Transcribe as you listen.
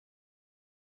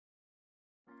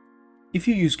If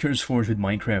you use CurseForge with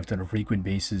Minecraft on a frequent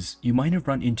basis, you might have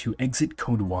run into exit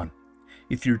code 1.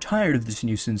 If you're tired of this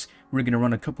nuisance, we're going to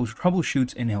run a couple of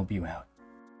troubleshoots and help you out.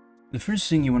 The first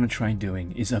thing you want to try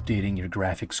doing is updating your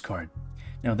graphics card.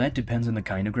 Now that depends on the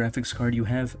kind of graphics card you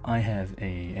have. I have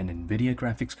an NVIDIA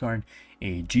graphics card,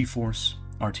 a GeForce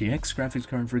RTX graphics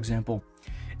card for example,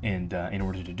 and in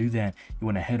order to do that, you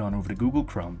want to head on over to Google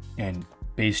Chrome, and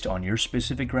based on your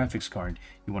specific graphics card,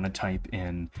 you want to type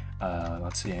in,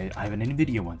 let's say I have an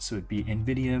NVIDIA one, so it'd be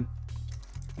NVIDIA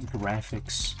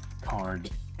graphics card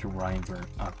driver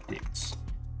updates,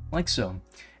 like so,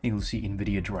 and you'll see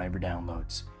NVIDIA driver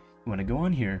downloads. You want to go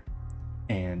on here,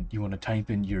 and you want to type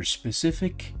in your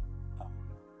specific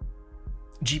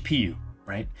GPU,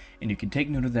 right? And you can take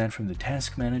note of that from the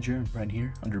task manager right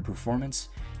here under performance.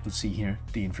 You'll see here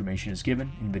the information is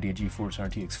given, NVIDIA GeForce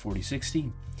RTX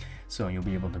 4060. So you'll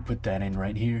be able to put that in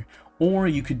right here, or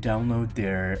you could download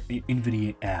their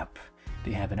NVIDIA app.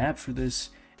 They have an app for this,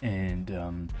 and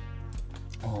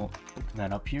I'll open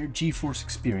that up here. GeForce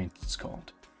Experience it's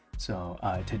called. So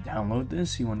to download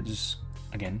this, you want to just,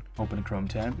 again, open a Chrome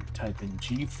tab, type in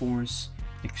GeForce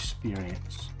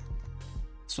Experience.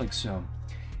 It's like so.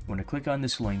 You want to click on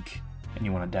this link, and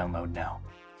you want to download now.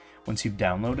 Once you've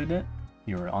downloaded it,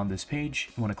 you're on this page.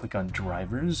 You want to click on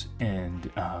drivers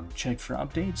and check for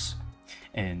updates,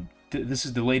 and this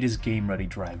is the latest game ready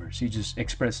driver. So you just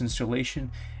express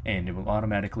installation and it will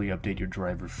automatically update your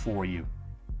driver for you.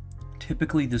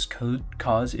 Typically this could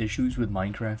cause issues with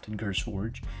Minecraft and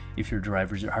CurseForge. If your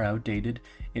drivers are outdated,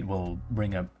 it will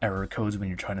bring up error codes when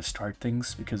you're trying to start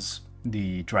things because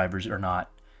the drivers are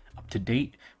not up to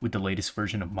date with the latest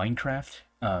version of Minecraft.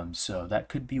 So that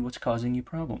could be what's causing you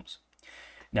problems.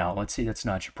 Now, let's say that's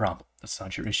not your problem. That's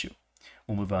not your issue.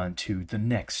 We'll move on to the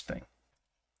next thing.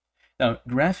 Now,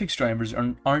 graphics drivers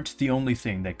aren't the only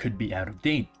thing that could be out of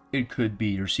date. It could be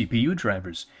your CPU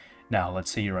drivers. Now,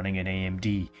 let's say you're running an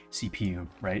AMD CPU,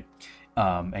 right?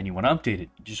 And you want to update it.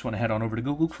 You just want to head on over to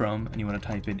Google Chrome and you want to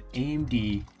type in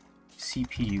AMD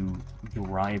CPU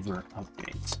driver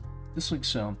updates. Just like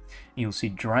so, and you'll see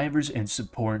drivers and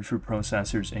support for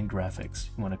processors and graphics.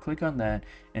 You want to click on that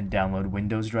and download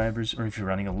Windows drivers, or if you're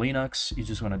running a Linux, you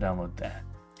just want to download that.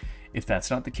 If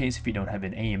that's not the case, if you don't have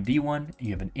an AMD one,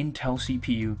 you have an Intel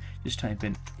CPU, just type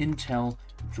in Intel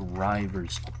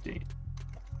drivers update.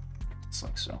 It's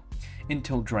like so.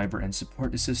 Intel driver and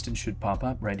support assistant should pop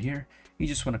up right here. You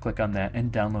just want to click on that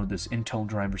and download this Intel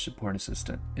driver support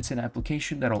assistant. It's an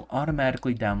application that'll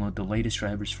automatically download the latest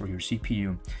drivers for your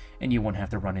CPU, and you won't have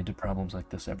to run into problems like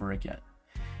this ever again.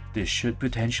 This should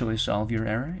potentially solve your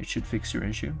error. It should fix your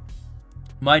issue.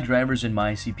 My drivers in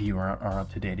my CPU are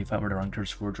up to date. If I were to run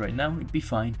CurseForge right now, it'd be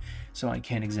fine. So I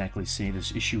can't exactly say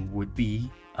this issue would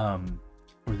be, or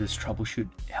this troubleshoot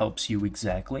helps you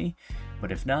exactly.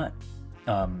 But if not,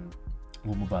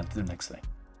 we'll move on to the next thing.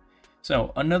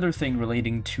 So another thing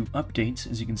relating to updates,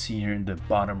 as you can see here in the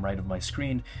bottom right of my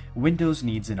screen, Windows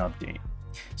needs an update.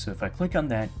 So if I click on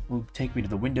that, it will take me to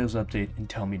the Windows update and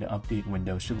tell me to update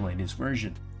Windows to the latest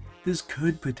version. This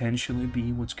could potentially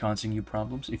be what's causing you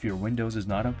problems. If your Windows is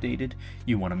not updated,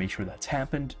 you want to make sure that's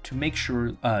happened. To make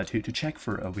sure, to check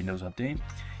for a Windows update,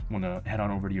 you want to head on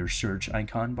over to your search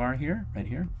icon bar here, right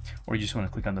here, or you just want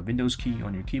to click on the Windows key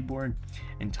on your keyboard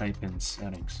and type in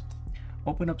settings.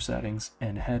 Open up settings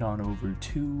and head on over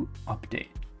to update,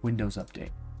 Windows update.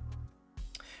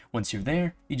 Once you're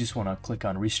there, you just want to click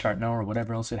on restart now or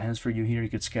whatever else it has for you here. You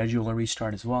could schedule a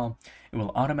restart as well. It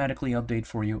will automatically update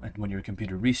for you, and when your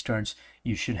computer restarts,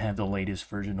 you should have the latest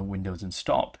version of Windows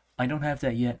installed. I don't have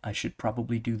that yet. I should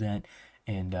probably do that,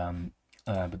 and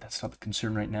but that's not the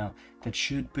concern right now. That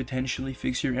should potentially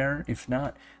fix your error. If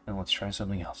not, then let's try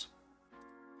something else.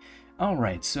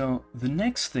 Alright, so the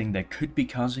next thing that could be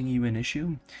causing you an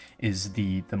issue is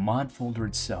the mod folder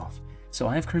itself. So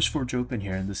I have CurseForge open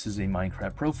here, and this is a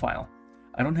Minecraft profile.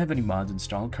 I don't have any mods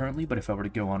installed currently, but if I were to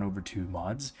go on over to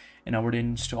mods, and I were to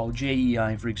install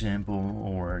JEI, for example,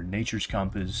 or Nature's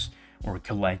Compass, or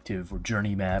Collective, or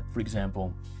Journey Map, for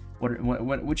example,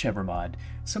 whichever mod,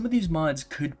 some of these mods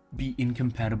could be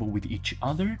incompatible with each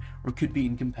other, or could be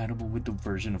incompatible with the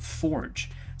version of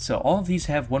Forge. So all of these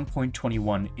have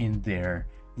 1.21 in their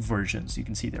versions. You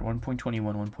can see there, 1.21,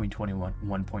 1.21,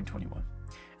 1.21.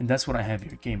 And that's what I have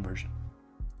here, game version.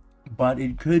 But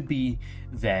it could be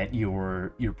that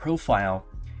your profile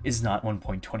is not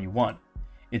 1.21.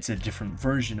 It's a different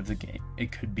version of the game.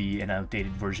 It could be an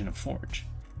outdated version of Forge,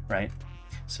 right?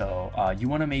 So you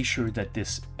want to make sure that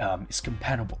this is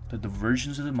compatible, that the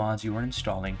versions of the mods you are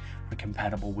installing are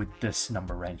compatible with this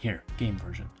number right here, game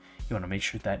version. You want to make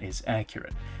sure that is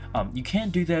accurate. You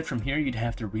can't do that from here. You'd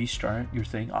have to restart your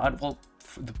thing. Well,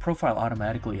 the profile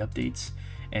automatically updates,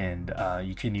 and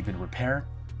you can even repair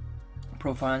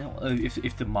profile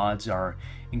if the mods are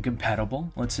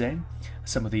incompatible. Let's say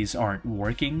some of these aren't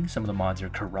working, some of the mods are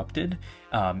corrupted.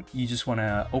 You just want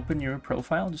to open your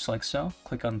profile just like so,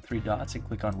 click on 3 dots and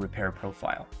click on repair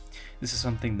profile. This is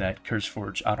something that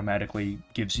CurseForge automatically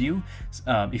gives you.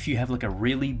 If you have like a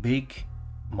really big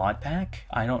mod pack,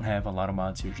 I don't have a lot of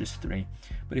mods here, just 3,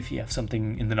 but if you have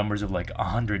something in the numbers of like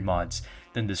 100 mods,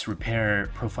 then this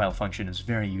repair profile function is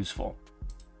very useful.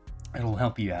 It'll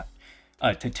help you out.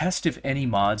 To test if any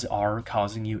mods are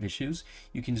causing you issues,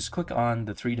 you can just click on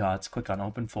the 3 dots, click on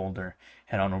open folder,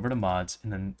 head on over to mods,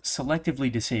 and then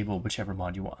selectively disable whichever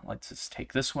mod you want. Let's just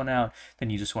take this one out,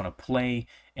 then you just want to play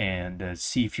and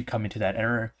see if you come into that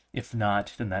error. If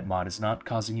not, then that mod is not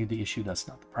causing you the issue, that's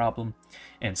not the problem,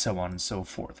 and so on and so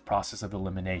forth. Process of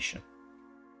elimination.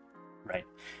 Right.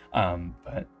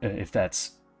 But if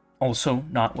that's also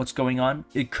not what's going on,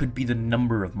 it could be the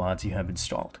number of mods you have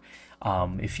installed.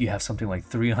 If you have something like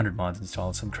 300 mods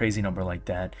installed, some crazy number like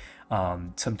that,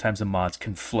 sometimes the mods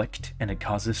conflict and it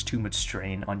causes too much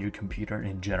strain on your computer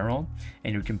in general,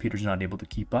 and your computer's not able to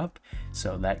keep up.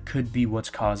 So that could be what's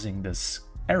causing this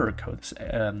error code,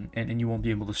 and you won't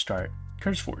be able to start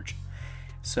CurseForge.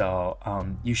 So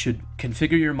you should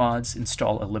configure your mods,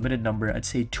 install a limited number. I'd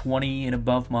say 20 and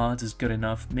above mods is good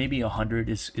enough. Maybe 100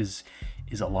 is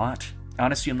a lot.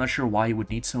 Honestly, I'm not sure why you would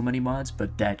need so many mods,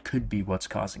 but that could be what's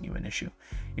causing you an issue.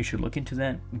 You should look into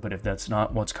that, but if that's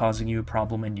not what's causing you a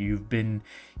problem and you've been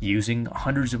using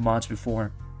hundreds of mods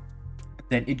before,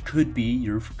 then it could be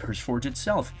your CurseForge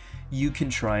itself. You can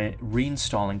try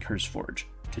reinstalling CurseForge.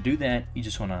 To do that, you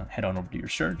just want to head on over to your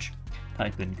search,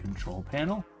 type in control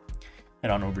panel,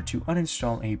 head on over to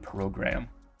uninstall a program.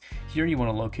 Here you want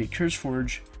to locate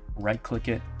CurseForge, right click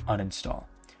it, uninstall.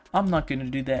 I'm not going to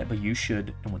do that, but you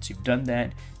should, and once you've done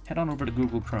that, head on over to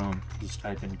Google Chrome, just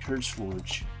type in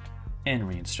CurseForge, and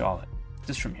reinstall it,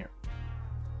 just from here.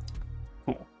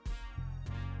 Cool.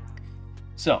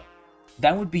 So,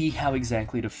 that would be how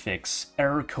exactly to fix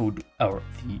error code, or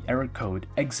the error code,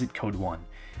 exit code 1.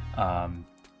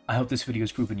 I hope this video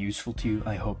has proven useful to you.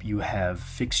 I hope you have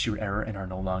fixed your error and are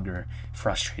no longer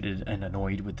frustrated and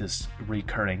annoyed with this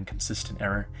recurring, consistent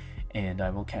error, and I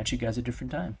will catch you guys at a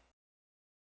different time.